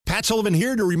Matt Sullivan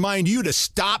here to remind you to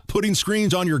stop putting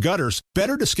screens on your gutters.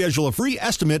 Better to schedule a free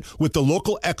estimate with the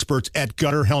local experts at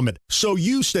Gutter Helmet so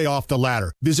you stay off the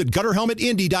ladder. Visit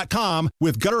GutterHelmetIndy.com.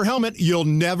 With Gutter Helmet, you'll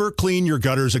never clean your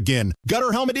gutters again.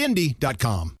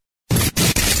 GutterHelmetIndy.com.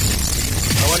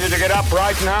 I want you to get up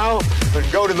right now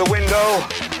and go to the window,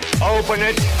 open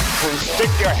it, and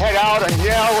stick your head out and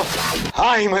yell,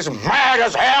 "I'm as mad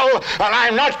as hell, and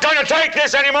I'm not going to take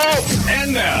this anymore!"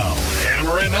 And now,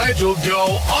 Hammer and Nigel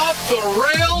go off the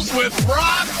rails with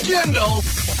Rob Kendall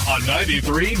on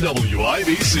 93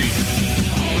 WIBC.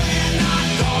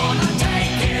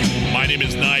 My name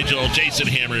is Nigel. Jason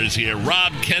Hammer is here.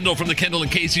 Rob Kendall from the Kendall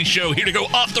and Casey Show here to go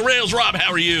off the rails. Rob,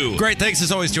 how are you? Great. Thanks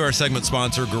as always to our segment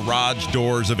sponsor, Garage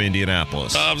Doors of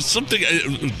Indianapolis. A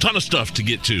ton of stuff to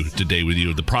get to today with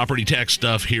you. The property tax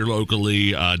stuff here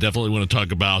locally. Definitely want to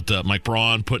talk about Mike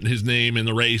Braun putting his name in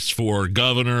the race for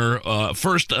governor.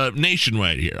 First,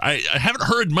 nationwide here. I haven't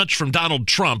heard much from Donald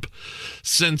Trump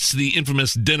since the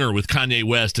infamous dinner with Kanye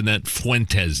West and that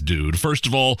Fuentes dude. First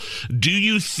of all, do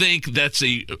you think that's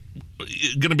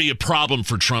going to be a problem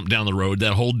for Trump down the road,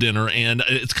 that whole dinner? And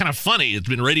it's kind of funny. It's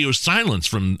been radio silence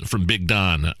from Big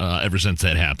Don ever since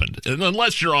that happened,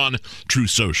 unless you're on True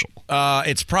Social.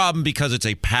 It's a problem because it's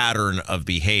a pattern of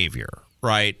behavior,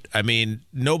 right? I mean,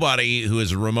 nobody who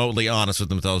is remotely honest with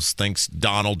themselves thinks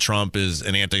Donald Trump is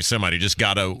an anti-Semite. He just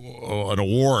got an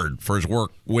award for his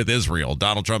work with Israel.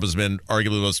 Donald Trump has been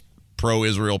arguably the most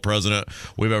pro-Israel president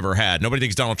we've ever had. Nobody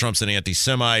thinks Donald Trump's an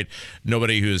anti-Semite.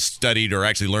 Nobody who's studied or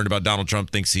actually learned about Donald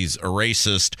Trump thinks he's a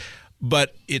racist.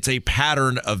 But it's a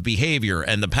pattern of behavior,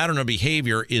 and the pattern of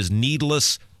behavior is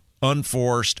needless,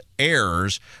 unforced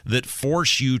errors that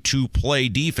force you to play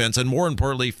defense, and more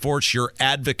importantly, force your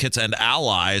advocates and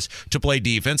allies to play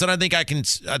defense. And I think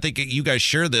you guys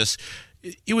share this.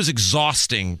 It was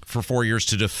exhausting for 4 years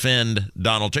to defend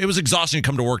Donald Trump. It was exhausting to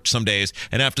come to work some days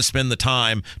and have to spend the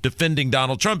time defending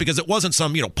Donald Trump, because it wasn't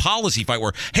some, policy fight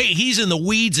where, hey, he's in the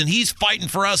weeds and he's fighting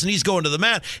for us and he's going to the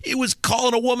mat. It was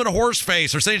calling a woman a horse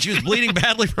face or saying she was bleeding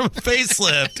badly from a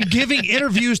facelift. Giving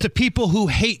interviews to people who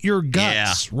hate your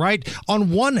guts, right? On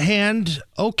one hand,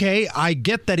 okay, I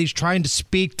get that he's trying to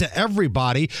speak to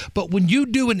everybody, but when you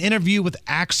do an interview with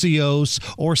Axios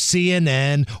or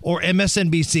CNN or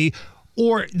MSNBC,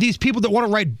 or these people that want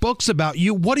to write books about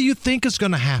you, what do you think is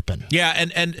going to happen? Yeah,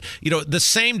 and the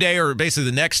same day or basically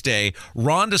the next day,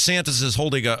 Ron DeSantis is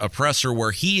holding a presser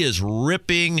where he is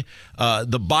ripping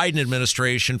the Biden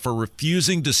administration for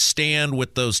refusing to stand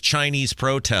with those Chinese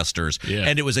protesters. Yeah.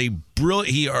 And it was he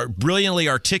brilliantly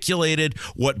articulated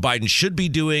what Biden should be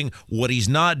doing, what he's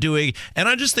not doing. And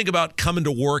I just think about coming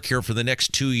to work here for the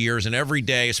next 2 years and every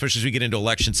day, especially as we get into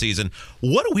election season,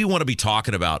 what do we want to be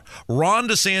talking about? Ron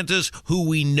DeSantis, who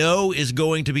we know is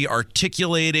going to be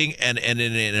articulating and in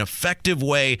an effective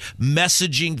way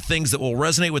messaging things that will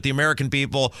resonate with the American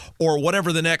people, or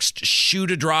whatever the next shoe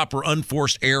to drop or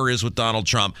unforced error is with Donald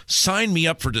Trump. Sign me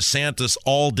up for DeSantis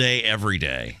all day, every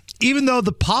day. Even though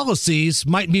the policies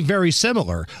might be very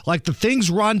similar, like the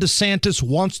things Ron DeSantis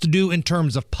wants to do in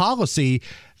terms of policy,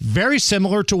 very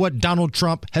similar to what Donald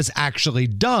Trump has actually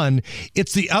done.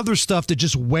 It's the other stuff that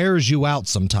just wears you out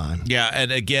sometime. Yeah,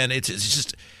 and again, it's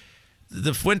just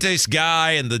the Fuentes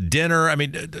guy and the dinner. I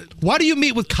mean, why do you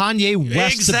meet with Kanye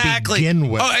West to begin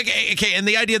with? Oh, okay, and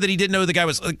the idea that he didn't know the guy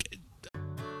was like.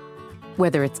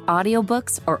 Whether it's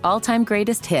audiobooks or all-time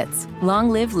greatest hits, long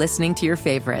live listening to your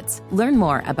favorites. Learn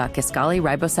more about Kisqali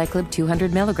Ribociclib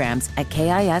 200 milligrams at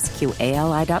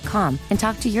KISQALI.com and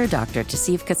talk to your doctor to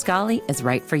see if Kisqali is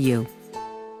right for you.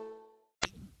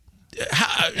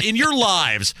 In your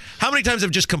lives, how many times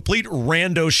have just complete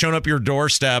randos shown up your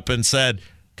doorstep and said,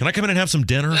 "Can I come in and have some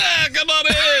dinner?" Come on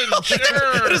in.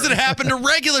 Sure. That doesn't happen to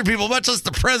regular people, much less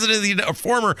the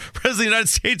former president of the United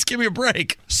States. Give me a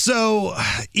break. So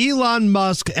Elon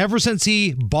Musk, ever since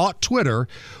he bought Twitter,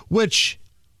 which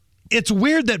it's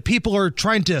weird that people are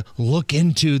trying to look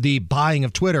into the buying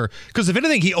of Twitter, because if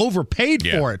anything, he overpaid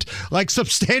for it, like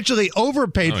substantially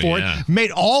overpaid for it,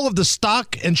 made all of the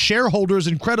stock and shareholders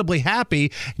incredibly happy.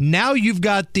 Now you've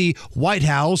got the White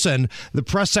House and the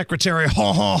press secretary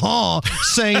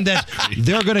saying that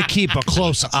they're going to keep a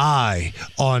close eye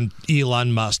on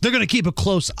Elon Musk. They're going to keep a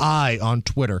close eye on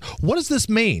Twitter. What does this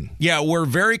mean? Yeah, we're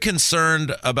very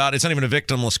concerned about, it's not even a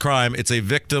victimless crime, it's a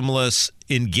victimless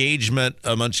engagement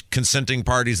amongst consenting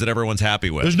parties that everyone's happy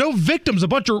with. There's no victims. A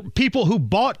bunch of people who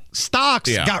bought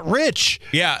stocks got rich.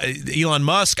 Yeah, Elon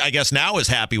Musk, I guess, now is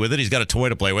happy with it. He's got a toy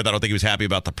to play with. I don't think he was happy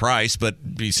about the price, but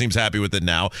he seems happy with it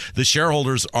now. The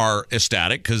shareholders are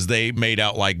ecstatic because they made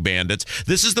out like bandits.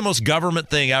 This is the most government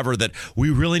thing ever, that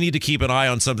we really need to keep an eye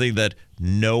on something that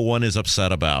no one is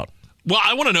upset about. Well,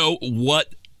 I want to know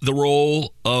what the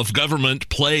role of government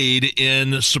played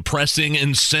in suppressing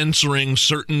and censoring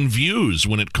certain views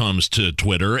when it comes to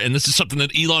Twitter. And this is something that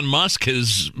Elon Musk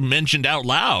has mentioned out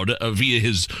loud via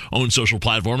his own social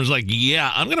platform. He's like,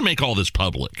 yeah, I'm going to make all this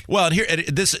public. Well, and here,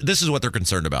 this is what they're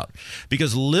concerned about.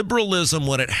 Because liberalism,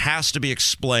 when it has to be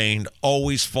explained,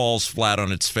 always falls flat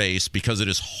on its face because it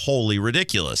is wholly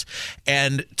ridiculous.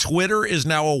 And Twitter is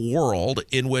now a world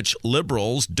in which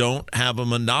liberals don't have a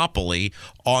monopoly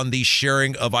on the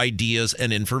sharing of ideas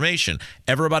and information.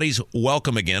 Everybody's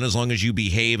welcome again, as long as you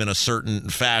behave in a certain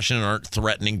fashion and aren't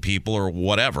threatening people or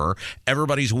whatever.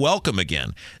 Everybody's welcome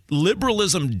again.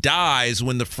 Liberalism dies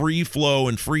when the free flow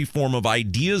and free form of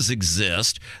ideas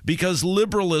exist, because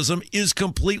liberalism is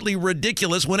completely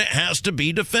ridiculous when it has to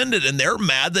be defended, and they're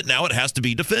mad that now it has to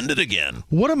be defended again.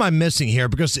 What am I missing here?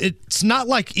 Because it's not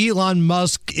like Elon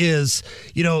Musk is,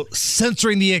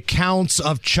 censoring the accounts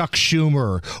of Chuck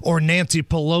Schumer or Nancy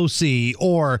Pelosi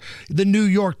or the New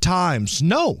York Times.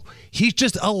 No, he's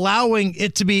just allowing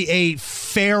it to be a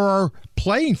fairer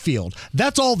playing field.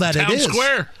 That's all that it is. Town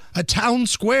square. A town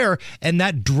square, and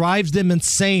that drives them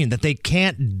insane that they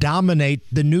can't dominate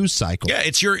the news cycle. Yeah,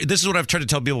 this is what I've tried to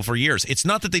tell people for years. It's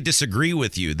not that they disagree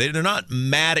with you. They're not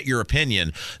mad at your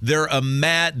opinion. They're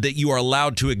mad that you are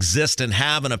allowed to exist and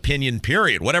have an opinion,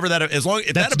 period. Whatever that, as long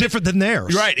as that's different than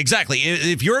theirs. Right, exactly.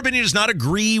 If your opinion does not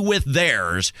agree with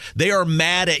theirs, they are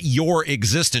mad at your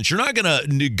existence. You're not going to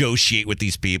negotiate with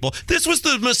these people. This was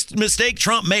the mistake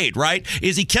Trump made, right?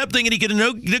 Is he kept thinking he could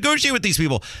negotiate with these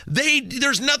people.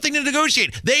 There's nothing to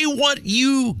negotiate. They want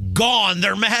you gone.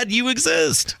 They're mad you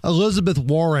exist. Elizabeth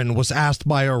Warren was asked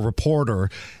by a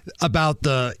reporter about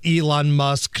the Elon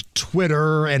Musk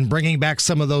Twitter and bringing back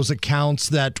some of those accounts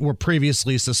that were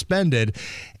previously suspended.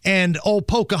 And old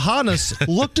Pocahontas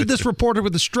looked at this reporter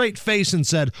with a straight face and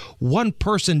said, one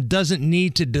person doesn't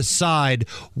need to decide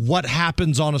what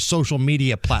happens on a social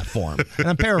media platform. And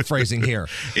I'm paraphrasing here.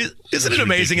 Isn't it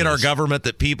amazing in our government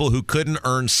that people who couldn't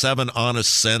earn 7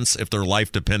 honest cents if their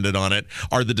life depended on it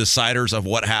are the deciders of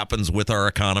what happens with our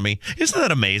economy? Isn't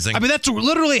that amazing? I mean, that's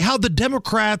literally how the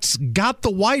Democrats got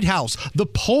the White House. The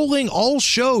polling all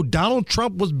showed Donald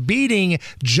Trump was beating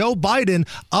Joe Biden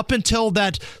up until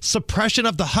that suppression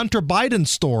of the Hunter Biden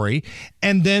story.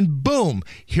 And then, boom,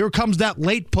 here comes that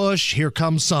late push. Here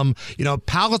comes some,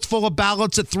 pallets full of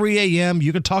ballots at 3 a.m.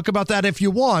 You can talk about that if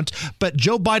you want, but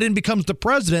Joe Biden becomes the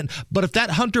president. But if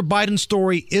that Hunter Biden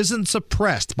story isn't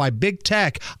suppressed by big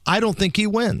tech, I don't think he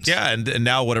wins. Yeah, and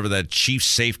now whatever that chief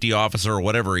safety officer or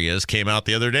whatever he is came out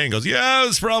the other day and goes, yeah, it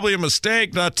was probably a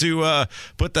mistake not to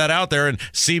put that out there. And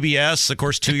CBS, of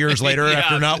course, 2 years later,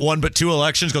 after not 1 but 2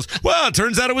 elections, goes, well, it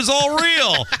turns out it was all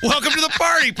real. Welcome to the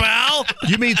party, pal.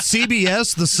 You mean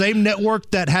CBS, the same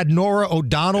network that had Norah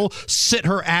O'Donnell sit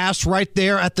her ass right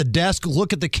there at the desk,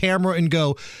 look at the camera and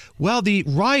go, well, the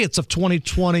riots of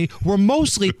 2020 were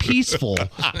mostly peaceful,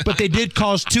 but they did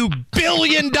cause $2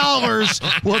 billion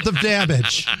worth of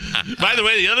damage. By the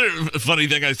way, the other funny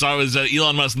thing I saw was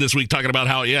Elon Musk this week talking about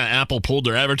how, Apple pulled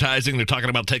their advertising. They're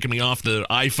talking about taking me off the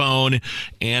iPhone.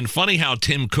 And funny how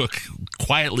Tim Cook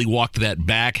quietly walked that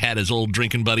back, had his old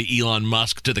drinking buddy Elon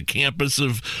Musk to the campus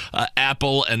of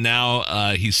Apple, and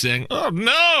now he's saying, oh,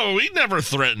 no, he never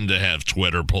threatened to have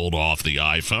Twitter pulled off the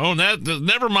iPhone.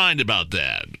 Never mind about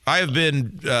that. I have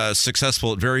been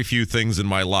successful at very few things in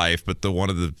my life, but one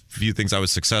of the few things I was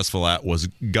successful at was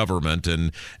government,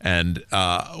 and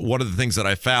one of the things that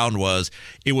I found was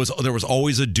there was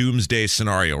always a doomsday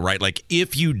scenario, right? Like,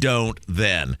 if you don't,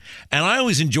 then. And I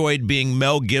always enjoyed being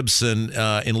Mel Gibson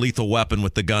in Lethal Weapon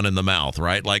with the gun in the mouth,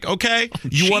 right? Like, okay,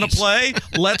 you want to play?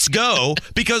 Let's go.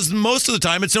 Because most of the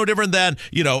time it's no different than,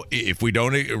 if we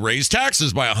don't raise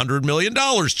taxes by $100 million,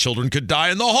 children could die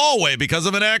in the hallway because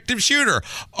of an active shooter.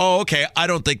 Oh, okay, I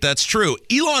don't think that's true.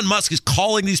 Elon Musk is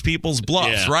calling these people's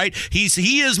bluffs, right? He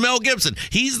is Mel Gibson.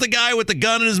 He's the guy with the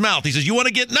gun in his mouth. He says, you want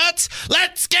to get nuts?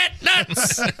 Let's get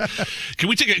nuts.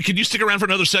 Can you stick around for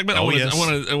another segment? Yes.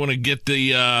 I want to get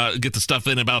the stuff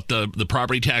in about the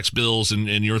property tax bills and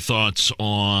your thoughts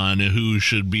on who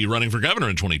should be running for governor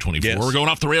in 2024. Yes. We're going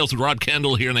off the rails with Rob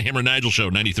Kendall here on the Hammer and Nigel Show,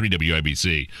 93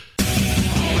 WIBC.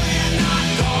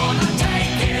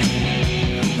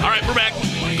 All right, we're back.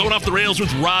 Going off the rails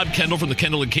with Rob Kendall from the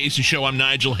Kendall and Casey Show. I'm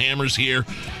Nigel Hammers here.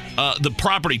 The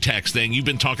property tax thing, you've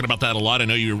been talking about that a lot. I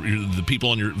know you're the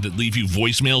people that leave you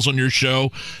voicemails on your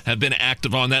show have been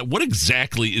active on that. What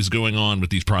exactly is going on with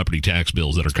these property tax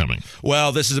bills that are coming?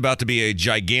 Well, this is about to be a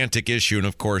gigantic issue, and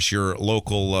of course your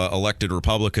local elected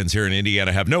Republicans here in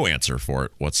Indiana have no answer for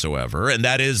it whatsoever, and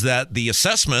that is that the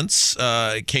assessments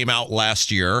came out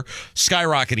last year,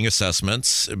 skyrocketing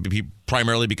assessments.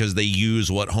 primarily because they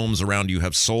use what homes around you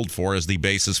have sold for as the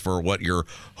basis for what your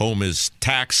home is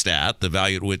taxed at, the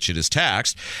value at which it is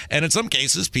taxed. And in some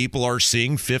cases, people are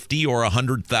seeing $50,000 or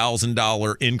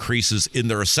 $100,000 increases in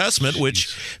their assessment, which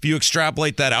if you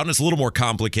extrapolate that out, and it's a little more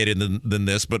complicated than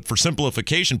this, but for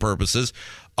simplification purposes,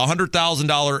 a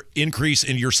 $100,000 increase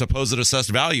in your supposed assessed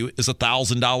value is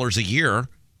 $1,000 a year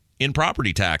in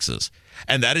property taxes.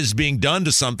 And that is being done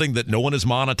to something that no one is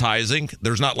monetizing.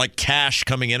 There's not like cash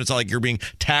coming in. It's not like you're being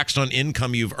taxed on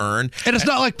income you've earned. And it's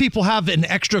not like people have an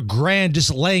extra grand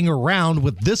just laying around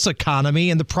with this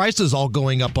economy and the prices all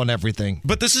going up on everything.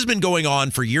 But this has been going on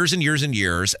for years and years and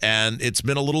years. And it's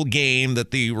been a little game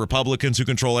that the Republicans who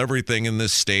control everything in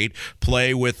this state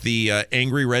play with the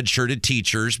angry red-shirted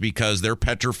teachers because they're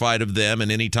petrified of them.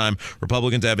 And anytime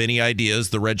Republicans have any ideas,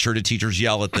 the red-shirted teachers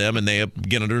yell at them and they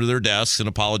get under their desks and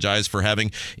apologize for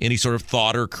having any sort of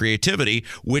thought or creativity,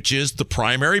 which is the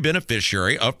primary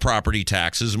beneficiary of property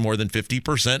taxes. More than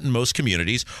 50% in most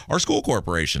communities are school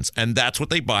corporations. And that's what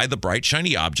they buy the bright,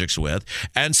 shiny objects with.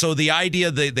 And so the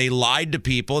idea that they lied to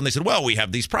people and they said, well, we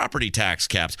have these property tax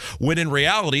caps, when in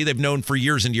reality, they've known for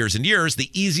years and years and years,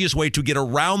 the easiest way to get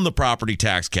around the property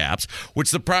tax caps, which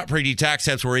the property tax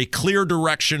caps were a clear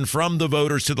direction from the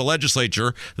voters to the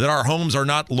legislature that our homes are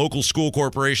not local school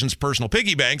corporations' personal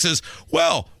piggy banks, is,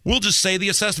 well, we'll just say the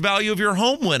assessed value of your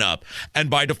home went up. And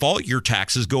by default, your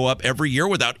taxes go up every year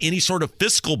without any sort of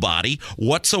fiscal body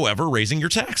whatsoever raising your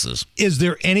taxes. Is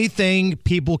there anything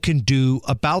people can do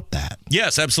about that?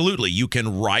 Yes, absolutely. You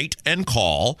can write and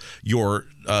call your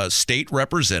state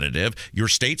representative, your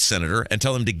state senator, and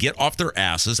tell them to get off their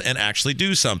asses and actually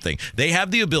do something. They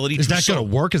have the ability to... Is that going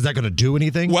to work? Is that going to do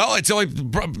anything? Well, it's the only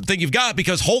thing you've got,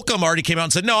 because Holcomb already came out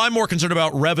and said, no, I'm more concerned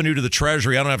about revenue to the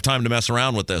Treasury. I don't have time to mess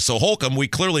around with this. So Holcomb, we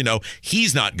clearly know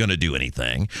he's not going to do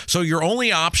anything. So your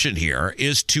only option here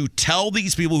is to tell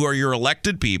these people who are your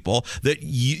elected people that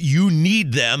you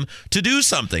need them to do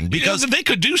something. Because they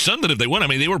could do something if they want. I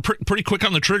mean, they were pretty quick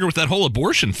on the trigger with that whole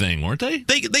abortion thing, weren't they?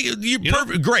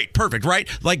 Great, perfect, right?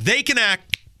 Like, they can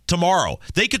act tomorrow.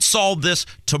 They could solve this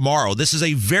tomorrow. This is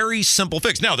a very simple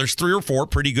fix. Now, there's 3 or 4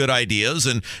 pretty good ideas,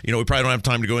 and we probably don't have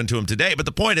time to go into them today, but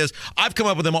the point is, I've come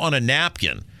up with them on a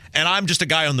napkin. And I'm just a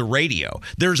guy on the radio.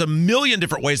 There's a million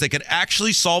different ways they could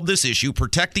actually solve this issue,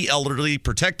 protect the elderly,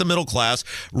 protect the middle class,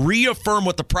 reaffirm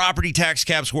what the property tax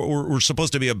caps were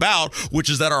supposed to be about, which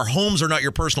is that our homes are not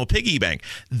your personal piggy bank.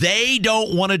 They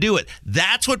don't want to do it.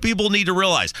 That's what people need to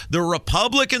realize. The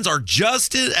Republicans are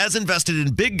just as invested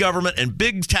in big government and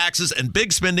big taxes and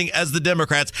big spending as the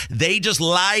Democrats. They just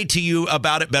lie to you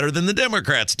about it better than the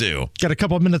Democrats do. Got a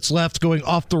couple of minutes left going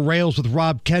off the rails with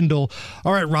Rob Kendall.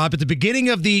 All right, Rob, at the beginning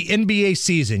of the NBA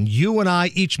season, you and I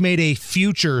each made a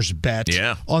futures bet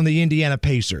on the Indiana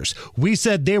Pacers. We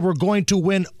said they were going to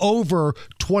win over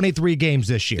 23 games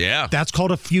this year. Yeah. That's called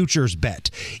a futures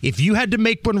bet. If you had to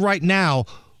make one right now,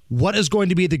 what is going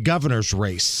to be the governor's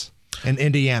race in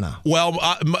Indiana? Well,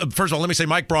 first of all, let me say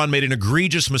Mike Braun made an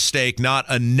egregious mistake not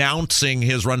announcing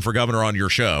his run for governor on your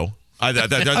show.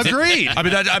 Agreed.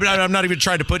 I'm not even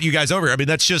trying to put you guys over here. I mean,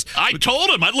 that's just... I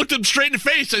told him. I looked him straight in the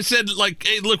face. I said,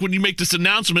 hey, look, when you make this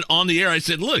announcement on the air, I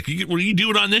said, look, what do you do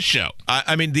it on this show?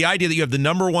 I mean, the idea that you have the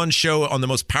number one show on the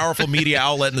most powerful media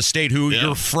outlet in the state who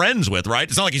you're friends with, right?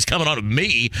 It's not like he's coming on with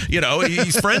me.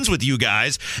 He's friends with you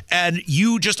guys. And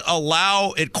you just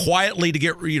allow it quietly to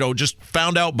get, just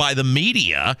found out by the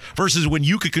media versus when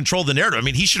you could control the narrative. I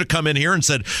mean, he should have come in here and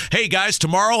said, hey, guys,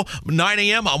 tomorrow, 9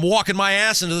 a.m., I'm walking my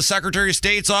ass into the Secretary of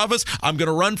State's office. I'm going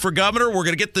to run for governor. We're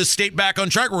going to get this state back on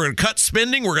track. We're going to cut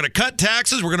spending. We're going to cut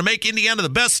taxes. We're going to make Indiana the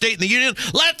best state in the union.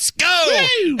 Let's go.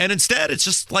 Woo! And instead, it's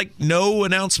just like no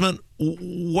announcement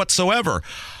whatsoever.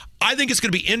 I think it's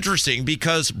going to be interesting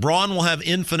because Braun will have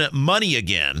infinite money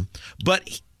again,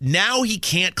 but now he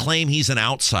can't claim he's an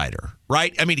outsider,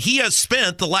 right? I mean, he has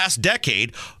spent the last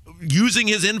decade using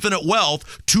his infinite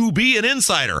wealth to be an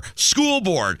insider. School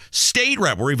board, state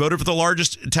rep, where he voted for the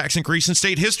largest tax increase in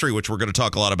state history, which we're going to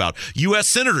talk a lot about. U.S.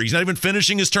 senator. He's not even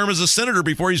finishing his term as a senator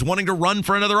before he's wanting to run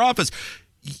for another office.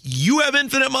 You have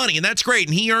infinite money, and that's great,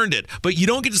 and he earned it. But you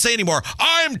don't get to say anymore,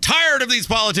 I'm tired of these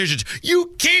politicians.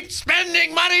 You keep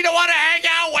spending money to want to hang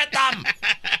out with them.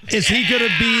 Is he going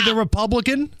to be the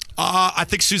Republican? I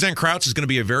think Suzanne Crouch is going to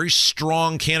be a very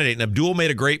strong candidate. And Abdul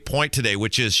made a great point today,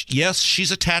 which is, yes,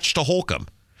 she's attached to Holcomb.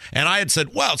 And I had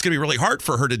said, well, it's going to be really hard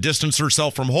for her to distance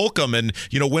herself from Holcomb and,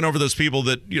 win over those people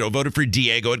that, voted for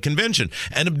Diego at convention.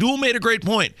 And Abdul made a great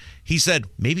point. He said,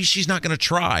 maybe she's not going to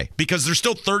try because there's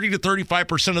still 30 to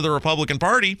 35% of the Republican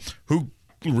Party who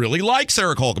really likes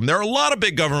Eric Holcomb. There are a lot of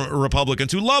big government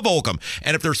Republicans who love Holcomb.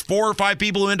 And if there's 4 or 5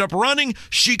 people who end up running,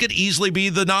 she could easily be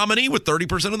the nominee with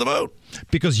 30% of the vote.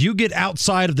 Because you get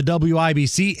outside of the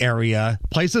WIBC area,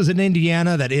 places in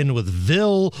Indiana that end with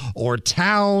Ville or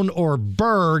Town or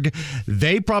Berg,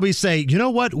 they probably say, you know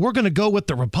what, we're going to go with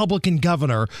the Republican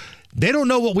governor. They don't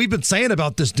know what we've been saying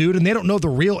about this dude, and they don't know the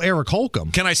real Eric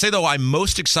Holcomb. Can I say, though, I'm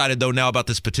most excited, though, now about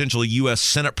this potential U.S.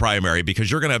 Senate primary, because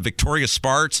you're going to have Victoria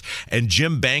Spartz and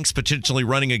Jim Banks potentially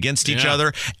running against each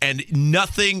other, and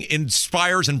nothing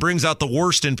inspires and brings out the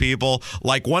worst in people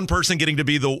like one person getting to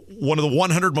be one of the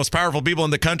 100 most powerful people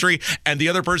in the country, and the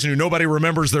other person who nobody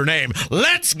remembers their name.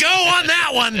 Let's go on that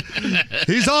one!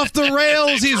 He's off the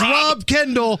rails. He's Rob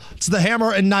Kendall. It's the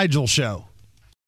Hammer and Nigel Show.